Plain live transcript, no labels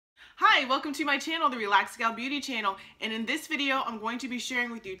Hi, welcome to my channel, the Relaxed Gal Beauty channel, and in this video I'm going to be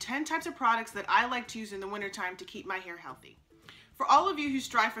sharing with you 10 types of products that I like to use in the wintertime to keep my hair healthy. For all of you who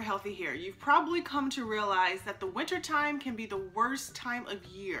strive for healthy hair, you've probably come to realize that the wintertime can be the worst time of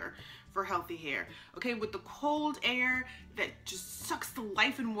year for healthy hair. Okay, with the cold air that just sucks the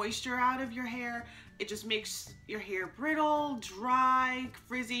life and moisture out of your hair, it just makes your hair brittle, dry,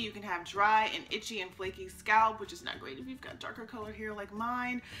 frizzy. You can have dry and itchy and flaky scalp, which is not great if you've got darker colored hair like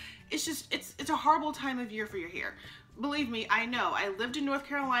mine. It's a horrible time of year for your hair. Believe me, I know. I lived in North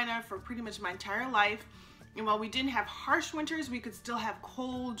Carolina for pretty much my entire life. And while we didn't have harsh winters, we could still have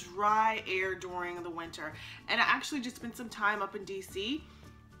cold, dry air during the winter. And I actually just spent some time up in DC,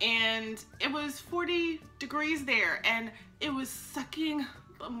 and it was 40 degrees there, and it was sucking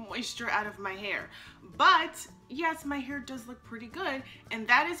the moisture out of my hair. But yes, my hair does look pretty good, and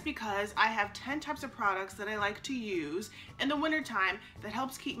that is because I have 10 types of products that I like to use in the wintertime that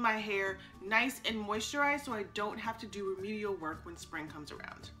helps keep my hair nice and moisturized so I don't have to do remedial work when spring comes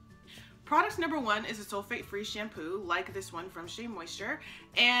around. Product number one is a sulfate-free shampoo like this one from Shea Moisture,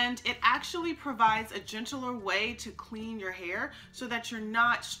 and it actually provides a gentler way to clean your hair so that you're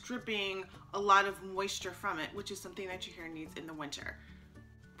not stripping a lot of moisture from it, which is something that your hair needs in the winter.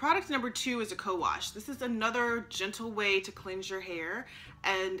 Product number two is a co-wash. This is another gentle way to cleanse your hair,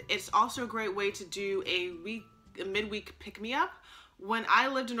 and it's also a great way to do a midweek pick-me-up. When I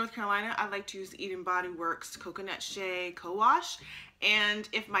lived in North Carolina, I like to use the Eden Body Works Coconut Shea Co-Wash. And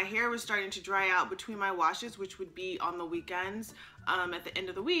if my hair was starting to dry out between my washes, which would be on the weekends at the end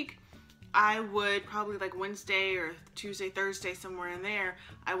of the week, I would probably like Wednesday or Tuesday, Thursday, somewhere in there,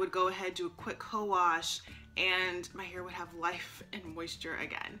 I would go ahead, do a quick co-wash, and my hair would have life and moisture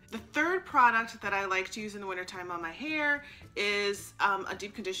again. The third product that I like to use in the wintertime on my hair is a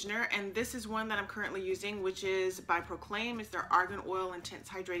deep conditioner, and this is one that I'm currently using, which is by Proclaim. It's their Argan Oil Intense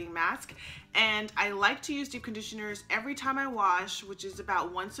Hydrating Mask, and I like to use deep conditioners every time I wash, which is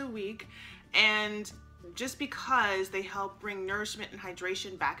about once a week, and just because they help bring nourishment and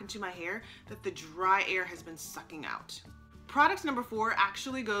hydration back into my hair that the dry air has been sucking out. Product number four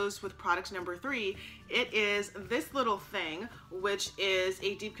actually goes with product number three. It is this little thing, which is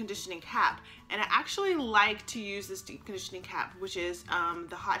a deep conditioning cap. And I actually like to use this deep conditioning cap, which is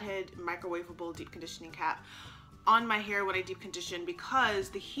the Hothead microwavable deep conditioning cap, on my hair when I deep condition, because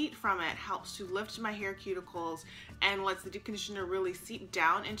the heat from it helps to lift my hair cuticles and lets the deep conditioner really seep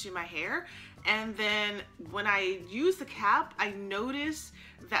down into my hair. And then when I use the cap, I notice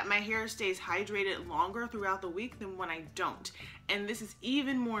that my hair stays hydrated longer throughout the week than when I don't. And this is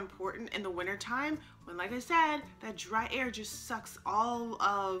even more important in the wintertime when, like I said, that dry air just sucks all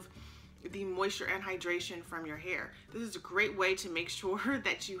of the moisture and hydration from your hair. This is a great way to make sure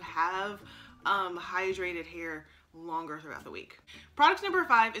that you have hydrated hair longer throughout the week. Product number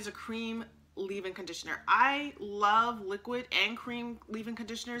five is a cream leave-in conditioner. I love liquid and cream leave-in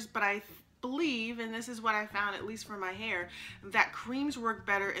conditioners, but I believe, and this is what I found, at least for my hair, that creams work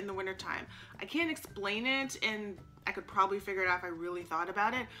better in the wintertime. I can't explain it, and I could probably figure it out if I really thought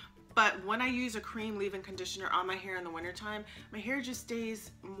about it, but when I use a cream leave-in conditioner on my hair in the wintertime, my hair just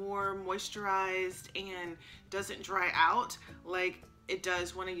stays more moisturized and doesn't dry out like it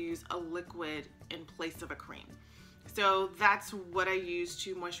does when I use a liquid in place of a cream. So that's what I use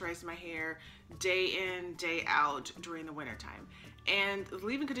to moisturize my hair day in, day out during the wintertime. And the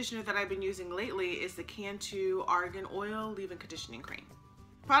leave-in conditioner that I've been using lately is the Cantu Argan Oil Leave-In Conditioning Cream.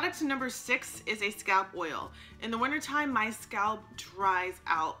 Product number six is a scalp oil. In the wintertime, my scalp dries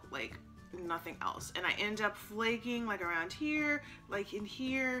out like nothing else, and I end up flaking like around here, like in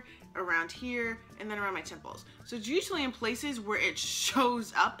here, around here, and then around my temples. So it's usually in places where it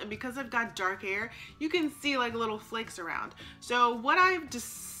shows up, and because I've got dark hair, you can see like little flakes around. So what I've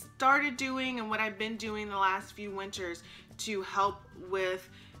just started doing and what I've been doing the last few winters to help with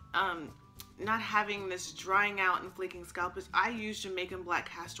not having this drying out and flaking scalp is I use Jamaican black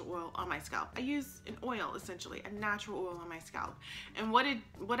castor oil on my scalp. I use an oil, essentially, a natural oil on my scalp. And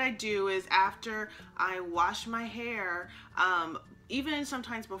what I do is after I wash my hair, even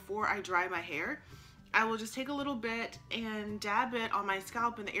sometimes before I dry my hair, I will just take a little bit and dab it on my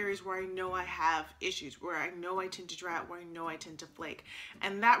scalp in the areas where I know I have issues, where I know I tend to dry out, where I know I tend to flake.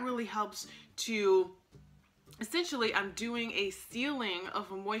 And that really helps to, essentially, I'm doing a sealing of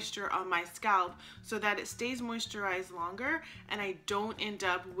moisture on my scalp so that it stays moisturized longer and I don't end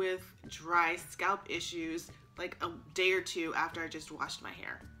up with dry scalp issues like a day or two after I just washed my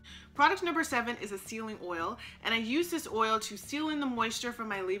hair. Product number seven is a sealing oil, and I use this oil to seal in the moisture from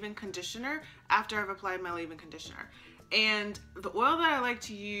my leave-in conditioner after I've applied my leave-in conditioner. And the oil that I like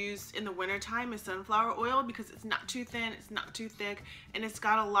to use in the wintertime is sunflower oil because it's not too thin, it's not too thick, and it's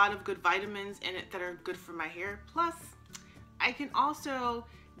got a lot of good vitamins in it that are good for my hair. Plus, I can also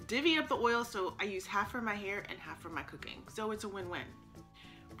divvy up the oil, so I use half for my hair and half for my cooking. So it's a win-win.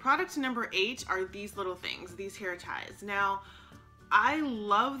 Product number 8 are these little things, these hair ties. Now, I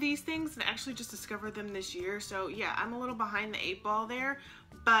love these things and I actually just discovered them this year. So yeah, I'm a little behind the 8 ball there,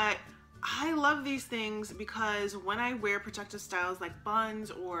 but I love these things because when I wear protective styles like buns,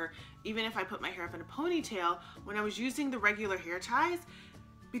 or even if I put my hair up in a ponytail, when I was using the regular hair ties,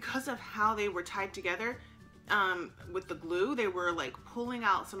 because of how they were tied together with the glue, they were like pulling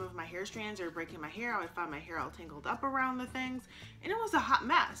out some of my hair strands or breaking my hair. I would find my hair all tangled up around the things, and it was a hot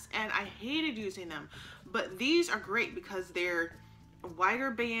mess, and I hated using them. But these are great because they're a wider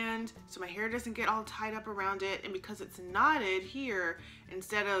band, so my hair doesn't get all tied up around it, and because it's knotted here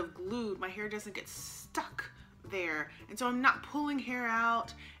instead of glued, my hair doesn't get stuck there, and so I'm not pulling hair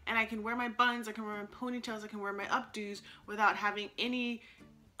out, and I can wear my buns, I can wear my ponytails, I can wear my updos without having any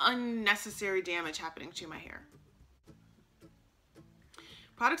unnecessary damage happening to my hair.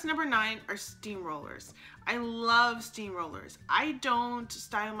 Products number 9 are steam rollers. I love steam rollers. I don't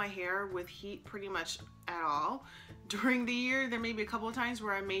style my hair with heat pretty much at all. During the year, there may be a couple of times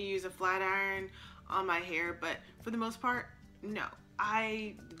where I may use a flat iron on my hair, but for the most part, no.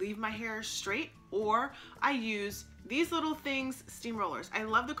 I leave my hair straight, or I use these little things, steam rollers. I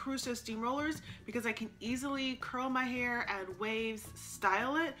love the Caruso steam rollers because I can easily curl my hair, add waves,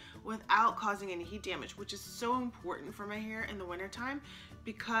 style it without causing any heat damage, which is so important for my hair in the wintertime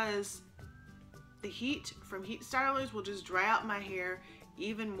because the heat from heat stylers will just dry out my hair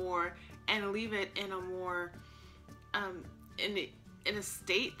even more and leave it in a more in a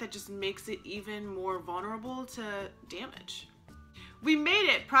state that just makes it even more vulnerable to damage. We made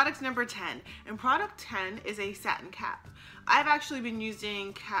it! Product number 10, and product 10 is a satin cap. I've actually been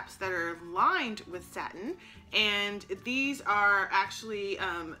using caps that are lined with satin, and these are actually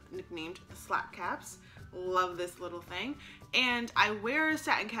nicknamed slap caps. Love this little thing. And I wear a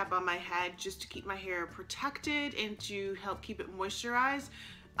satin cap on my head just to keep my hair protected and to help keep it moisturized,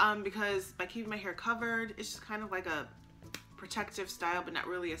 because by keeping my hair covered, it's just kind of like a protective style, but not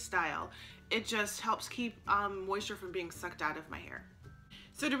really a style. It just helps keep moisture from being sucked out of my hair.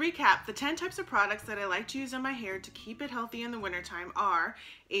 So to recap, the 10 types of products that I like to use on my hair to keep it healthy in the wintertime are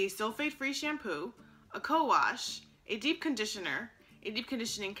a sulfate-free shampoo, a co-wash, a deep conditioner, a deep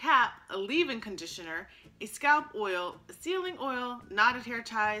conditioning cap, a leave-in conditioner, a scalp oil, a sealing oil, knotted hair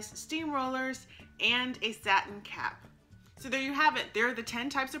ties, steam rollers, and a satin cap. So there you have it. There are the 10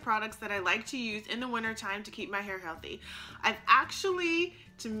 types of products that I like to use in the wintertime to keep my hair healthy. I've actually,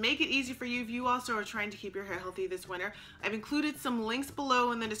 to make it easy for you if you also are trying to keep your hair healthy this winter, I've included some links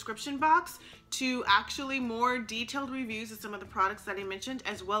below in the description box to actually more detailed reviews of some of the products that I mentioned,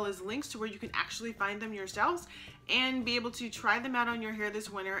 as well as links to where you can actually find them yourselves and be able to try them out on your hair this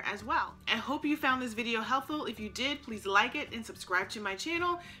winter as well. I hope you found this video helpful. If you did, please like it and subscribe to my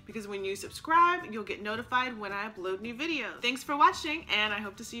channel, because when you subscribe, you'll get notified when I upload new videos. Thanks for watching, and I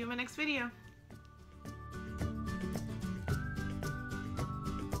hope to see you in my next video.